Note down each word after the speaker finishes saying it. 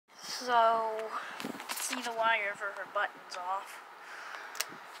So, see the wire for her buttons off.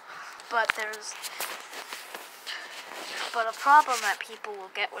 But a problem that people will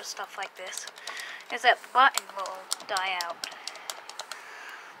get with stuff like this is that the button will die out.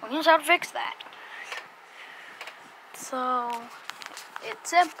 Well, here's how to fix that. So, it's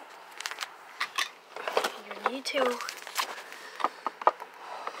simple. You need to...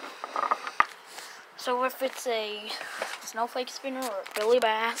 So if it's a snowflake spinner or a Billy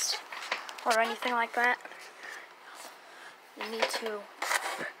Bass or anything like that, you need to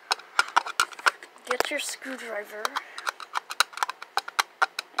get your screwdriver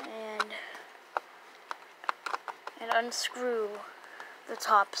and unscrew the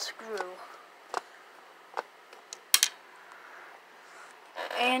top screw.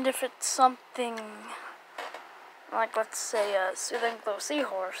 And if it's something like, let's say, a Soothing Glow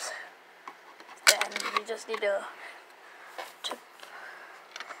Seahorse, then you just need to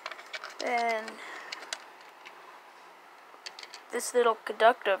then this little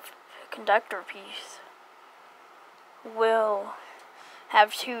conductor piece will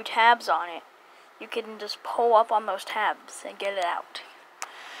have 2 tabs on it. You can just pull up on those tabs and get it out.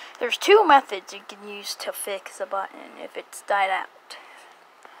 There's 2 methods you can use to fix a button if it's died out.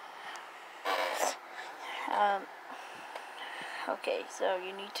 Okay, so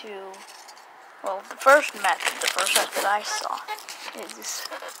you need to, well, the first method I saw is this.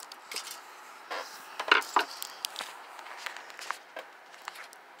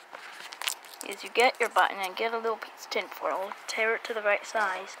 Is you get your button and get a little piece of tinfoil, tear it to the right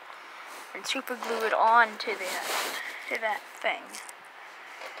size, and super glue it on to that thing.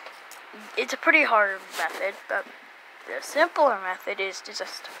 It's a pretty hard method, but the simpler method is to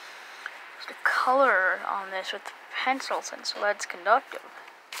just color on this with pencil, since lead's conductive.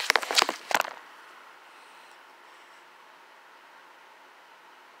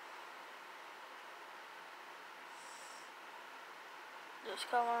 Just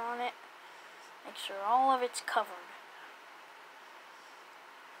color on it. Make sure all of it's covered.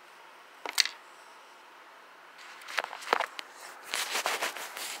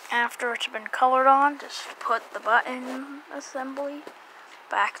 After it's been colored on, just put the button assembly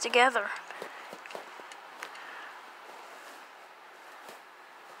back together.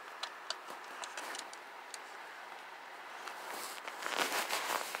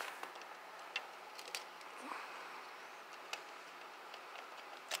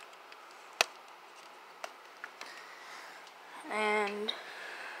 And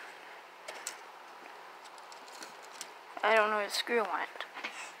I don't know where the screw went,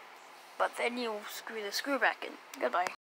 but then you'll screw the screw back in. Goodbye.